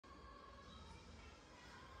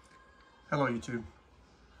Hello YouTube.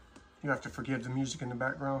 You have to forgive the music in the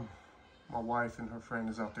background. My wife and her friend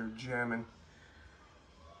is out there jamming.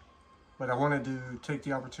 But I wanted to take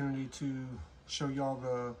the opportunity to show y'all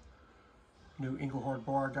the new Engelhard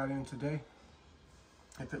bar I got in today.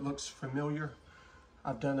 If it looks familiar,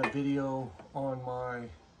 I've done a video on my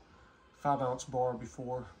 5-ounce bar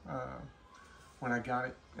before when I got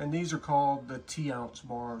it. And these are called the T-ounce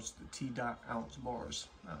bars, the T.oz bars.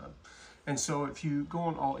 And so if you go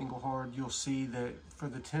on all Engelhard, you'll see that for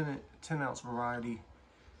the 10-ounce variety,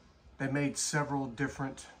 they made several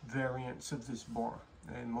different variants of this bar.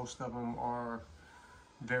 And most of them are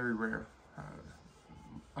very rare.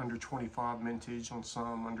 Under 25 mintage on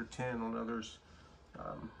some, under 10 on others.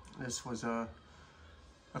 This was a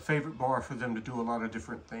favorite bar for them to do a lot of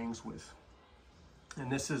different things with.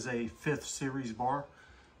 And this is a 5th series bar,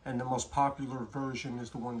 and the most popular version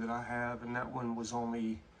is the one that I have, and that one was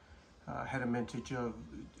only had a mintage of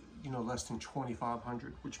less than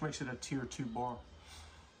 2,500, which makes it a tier 2 bar.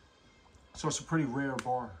 So it's a pretty rare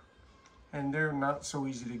bar, and they're not so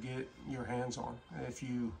easy to get your hands on. If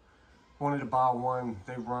you wanted to buy one,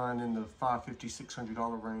 they run in the $550,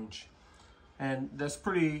 $600 range. And that's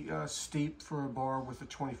pretty steep for a bar with a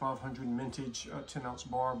 2,500 mintage 10-ounce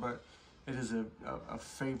bar, but it is a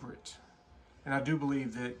favorite. And I do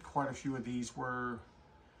believe that quite a few of these were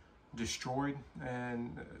destroyed,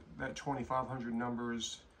 and that 2,500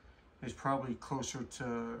 numbers is probably closer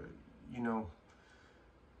to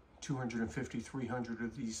 250, 300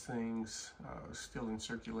 of these things still in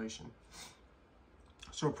circulation.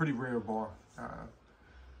 So a pretty rare bar.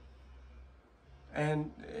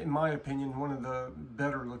 And in my opinion, one of the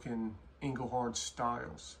better looking Engelhard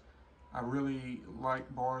styles. I really like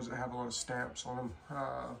bars that have a lot of stamps on them.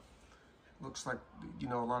 Looks like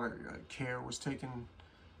a lot of care was taken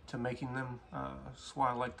to making them. That's why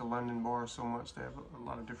I like the London bar so much. They have a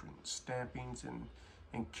lot of different stampings and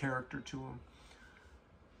character to them.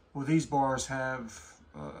 Well, these bars have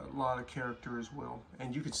a lot of character as well,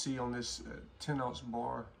 and you can see on this 10-ounce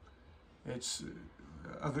bar, it's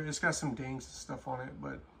got some dings and stuff on it,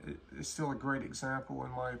 but it's still a great example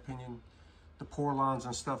in my opinion. The pour lines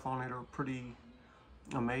and stuff on it are pretty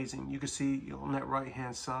amazing. You can see on that right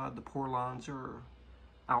hand side, the pour lines are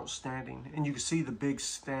outstanding, and you can see the big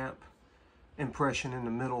stamp impression in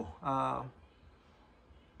the middle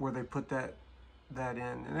where they put that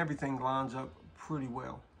in, and everything lines up pretty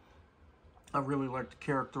well. I really like the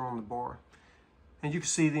character on the bar, and you can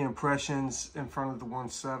see the impressions in front of the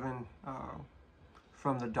 1.7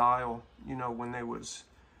 from the dial, when they was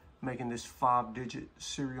making this 5-digit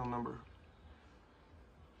serial number.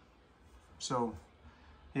 So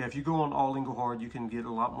yeah, if you go on all Engelhard, you can get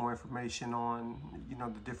a lot more information on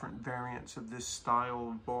the different variants of this style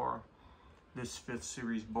of bar, this 5th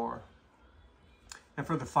series bar. And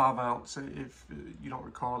for the 5-ounce, if you don't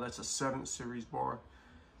recall, that's a 7th series bar,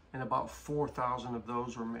 and about 4,000 of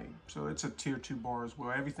those were made. So it's a tier 2 bar as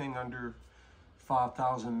well. Everything under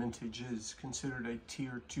 5,000 mintage is considered a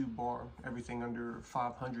tier 2 bar. Everything under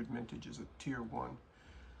 500 mintage is a tier 1.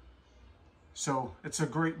 So it's a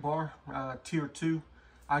great bar, tier 2.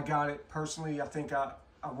 I got it personally. I think I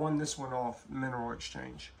won this one off Mineral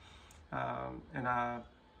Exchange, and I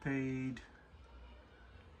paid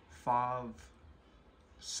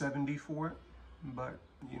 $5.70 for it. But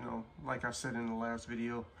like I said in the last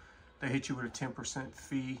video, they hit you with a 10%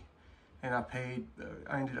 fee, and I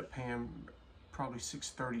ended up paying probably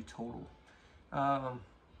 $6.30 total,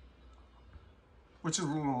 which is a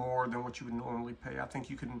little more than what you would normally pay. I think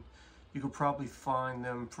you could probably find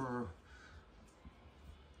them for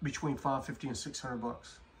between $550 and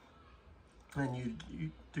 $600, and you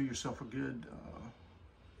do yourself a good,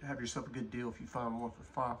 have yourself a good deal if you find one for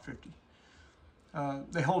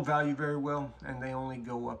 $550. They hold value very well, and they only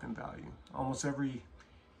go up in value. Almost every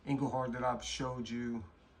Engelhard that I've showed you,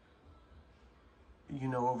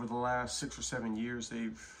 over the last 6 or 7 years,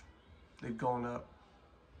 they've gone up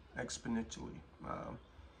exponentially.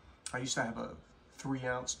 I used to have a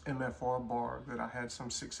 3-ounce MFR bar that I had some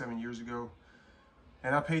 6-7 years ago,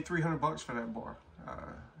 and I paid $300 for that bar.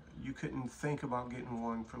 You couldn't think about getting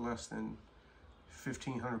one for less than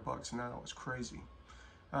 $1,500 now. It's crazy.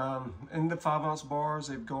 And the 5-ounce bars,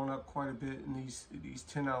 they've gone up quite a bit, and these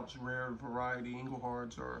 10-ounce rare variety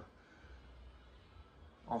Engelhards are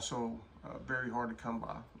also very hard to come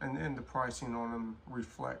by, and the pricing on them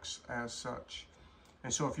reflects as such.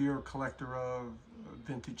 And so if you're a collector of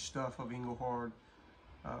vintage stuff of Engelhard,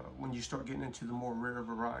 when you start getting into the more rare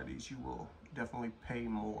varieties, you will definitely pay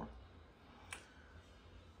more.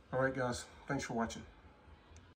 All right, guys, thanks for watching.